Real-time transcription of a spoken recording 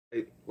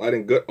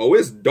Lighting good. Oh,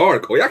 it's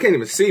dark. Oh, y'all can't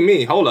even see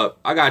me. Hold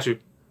up. I got you.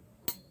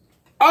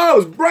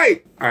 Oh, it's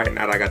bright. All right,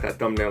 now that I got that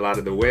thumbnail out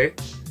of the way,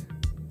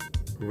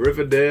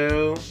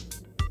 Riverdale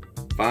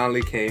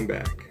finally came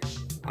back.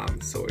 I'm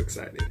so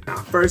excited. Now,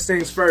 first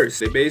things first,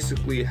 they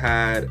basically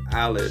had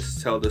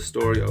Alice tell the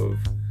story of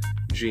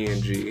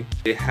G&G.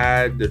 They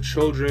had the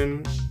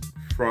children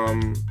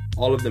from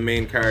all of the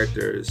main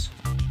characters,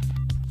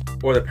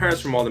 or the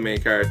parents from all the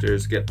main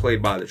characters, get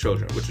played by the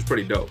children, which is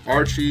pretty dope.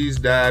 Archie's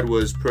dad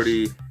was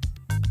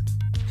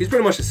he's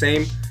pretty much the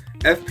same.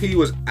 FP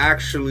was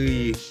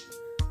actually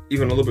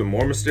even a little bit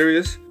more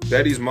mysterious.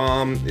 Betty's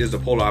mom is the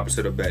polar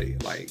opposite of Betty.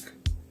 Like,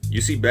 you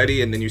see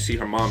Betty and then you see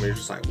her mom and you're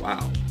just like,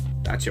 wow,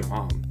 that's your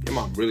mom. Your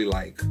mom really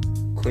like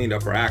cleaned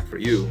up her act for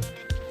you.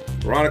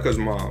 Veronica's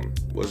mom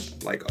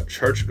was like a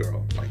church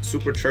girl, like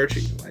super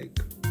churchy. Like,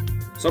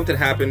 something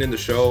happened in the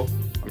show.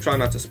 I'm trying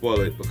not to spoil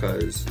it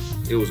because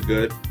it was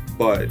good,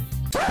 but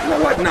you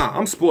know what? Nah,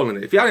 I'm spoiling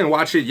it. If y'all didn't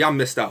watch it, y'all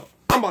missed out.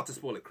 I'm about to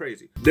spoil it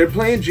crazy. They're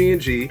playing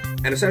G&G,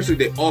 and essentially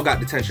they all got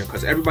detention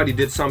because everybody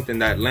did something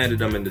that landed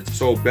them in the...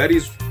 So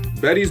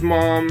Betty's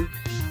mom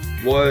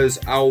was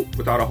out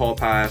without a hall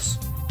pass.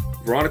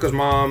 Veronica's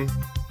mom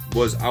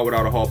was out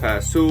without a hall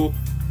pass too.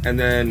 And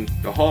then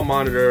the hall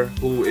monitor,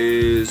 who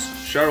is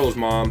Cheryl's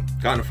mom,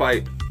 got in a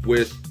fight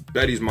with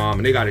Betty's mom,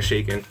 and they got it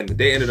shaken. And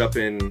they ended up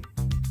in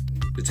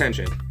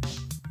detention.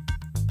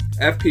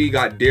 FP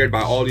got dared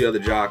by all the other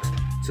jocks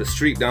to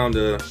streak down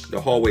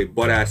the hallway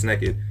butt-ass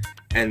naked.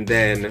 And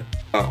then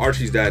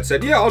Archie's dad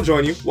said, yeah, I'll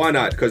join you. Why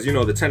not? Because, you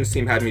know, the tennis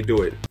team had me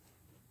do it.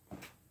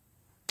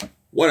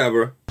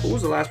 Whatever. Who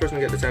was the last person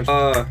to get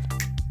detention?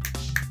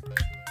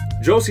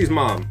 Josie's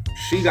mom.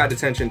 She got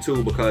detention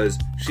too because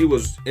she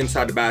was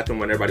inside the bathroom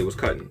when everybody was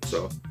cutting.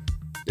 So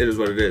it is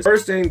what it is.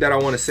 First thing that I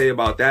want to say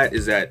about that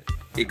is that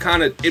it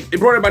kind of, it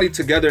brought everybody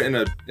together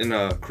in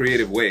a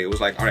creative way. It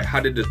was like, all right, how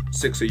did the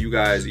 6 of you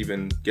guys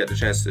even get the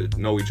chance to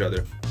know each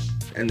other?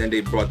 And then they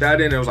brought that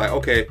in and it was like,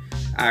 okay,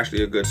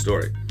 actually a good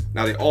story.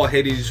 Now, they all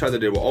hated each other,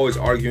 they were always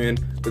arguing,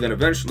 but then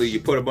eventually you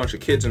put a bunch of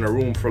kids in a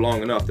room for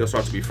long enough, they'll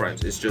start to be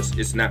friends.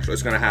 It's natural,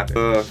 it's gonna happen.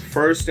 The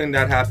first thing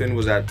that happened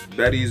was that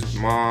Veronica's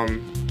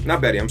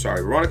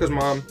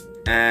mom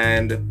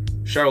and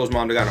Cheryl's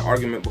mom, they got in an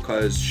argument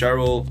because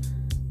Cheryl's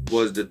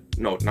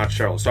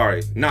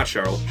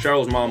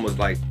mom was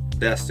like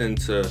destined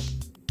to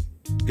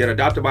get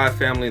adopted by a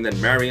family and then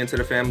marry into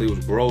the family. It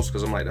was gross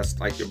because I'm like, that's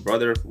like your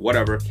brother,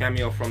 whatever.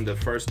 Cameo from the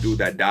first dude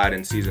that died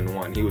in season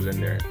 1. He was in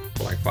there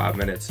for like 5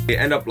 minutes. They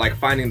end up like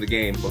finding the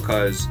game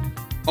because,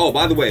 oh,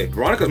 by the way,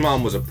 Veronica's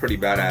mom was a pretty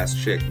badass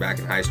chick back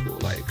in high school.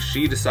 Like,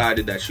 she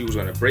decided that she was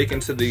gonna break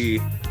into the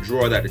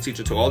drawer that the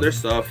teacher took all their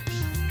stuff,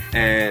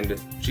 and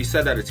she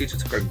said that the teacher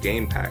took her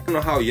game pack. I don't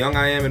know how young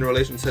I am in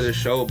relation to this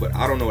show, but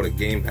I don't know what a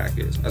game pack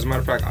is. As a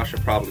matter of fact, I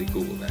should probably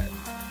Google that.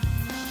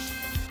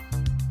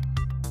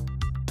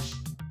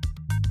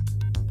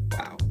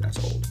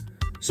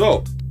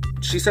 So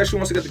she says she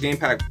wants to get the game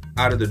pack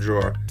out of the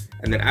drawer,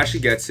 and then as she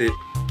gets it,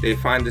 they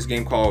find this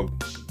game called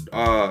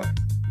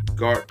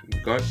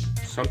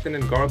something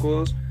in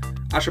Gargoyles.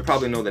 I should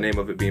probably know the name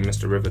of it being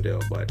Mr.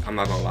 Riverdale, but I'm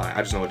not gonna lie,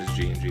 I just know it is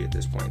G&G at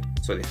this point.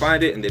 So they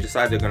find it and they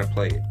decide they're gonna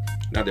play it.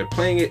 Now they're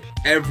playing it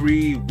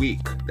every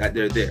week that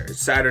they're there. It's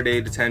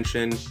Saturday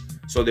detention,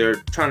 so they're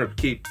trying to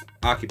keep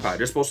occupied.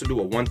 They're supposed to do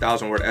a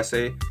 1,000 word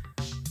essay.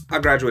 I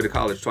graduated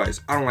college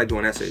twice. I don't like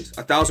doing essays.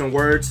 1,000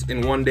 words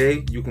in one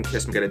day, you can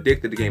kiss me. Get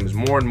addicted. The game is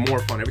more and more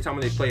fun. Every time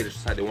they play it, they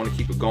decide they want to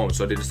keep it going.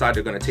 So they decide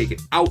they're going to take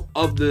it out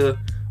of the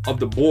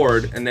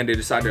board, and then they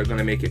decide they're going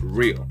to make it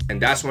real. And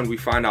that's when we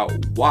find out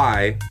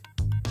why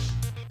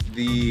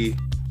the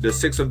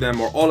 6 of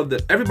them, or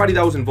everybody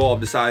that was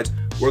involved, decides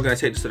we're going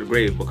to take this to the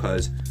grave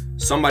because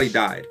somebody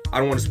died. I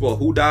don't want to spoil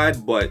who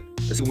died, but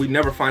we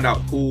never find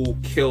out who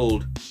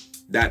killed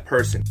that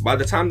person. By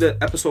the time the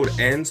episode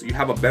ends, you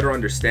have a better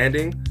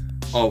understanding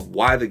of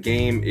why the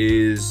game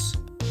is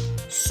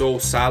so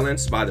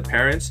silenced by the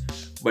parents,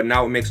 but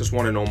now it makes us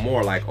want to know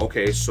more. Like,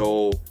 okay,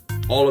 so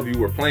all of you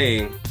were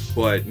playing,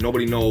 but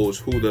nobody knows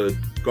who the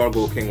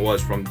Gargoyle King was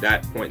from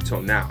that point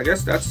till now. I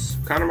guess that's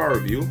kind of my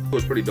review. It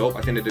was pretty dope.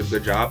 I think they did a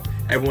good job.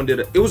 Everyone did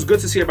it. It was good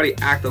to see everybody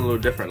act a little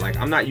different. Like,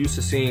 I'm not used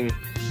to seeing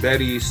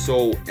Betty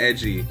so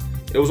edgy.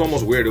 It was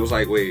almost weird. It was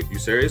like, wait, you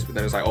serious? But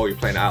then it's like, oh, you're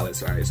playing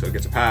Alice, all right, so it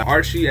gets a pass.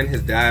 Archie and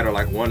his dad are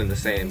like one and the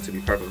same, to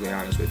be perfectly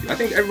honest with you. I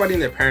think everybody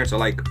and their parents are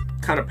like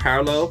kind of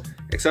parallel,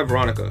 except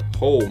Veronica.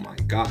 Oh my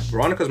God.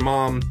 Veronica's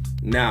mom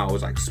now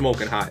is like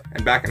smoking hot.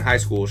 And back in high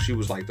school, she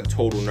was like the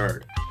total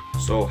nerd.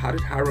 So how did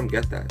Hiram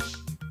get that?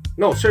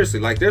 No, seriously,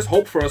 like there's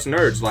hope for us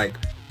nerds. Like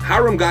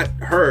Hiram got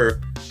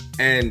her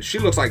and she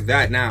looks like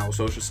that now.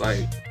 So it's just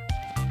like,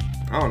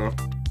 I don't know.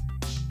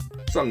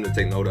 Something to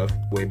take note of.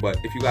 But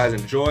if you guys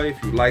enjoy,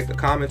 if you like the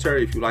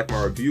commentary, if you like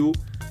my review,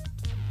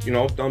 you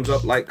know, thumbs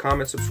up, like,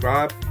 comment,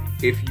 subscribe.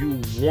 If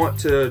you want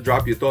to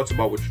drop your thoughts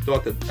about what you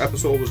thought the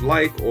episode was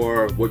like,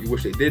 or what you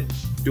wish they did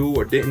do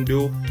or didn't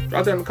do,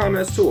 drop that in the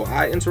comments too.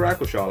 I interact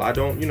with y'all. I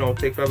don't, you know,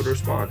 take forever to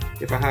respond.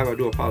 If I have, I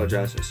do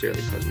apologize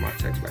sincerely because my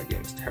text back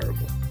game is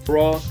terrible. For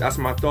all, that's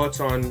my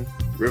thoughts on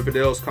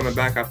Riverdale's coming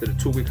back after the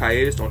 2-week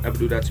hiatus. Don't ever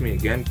do that to me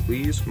again,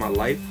 please. For my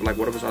life. Like,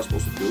 what was I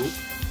supposed to do?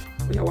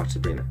 But yeah, watch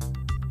Sabrina.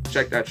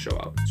 Check that show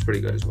out. It's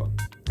pretty good as well.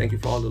 Thank you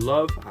for all the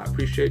love. I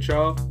appreciate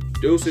y'all.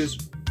 Deuces.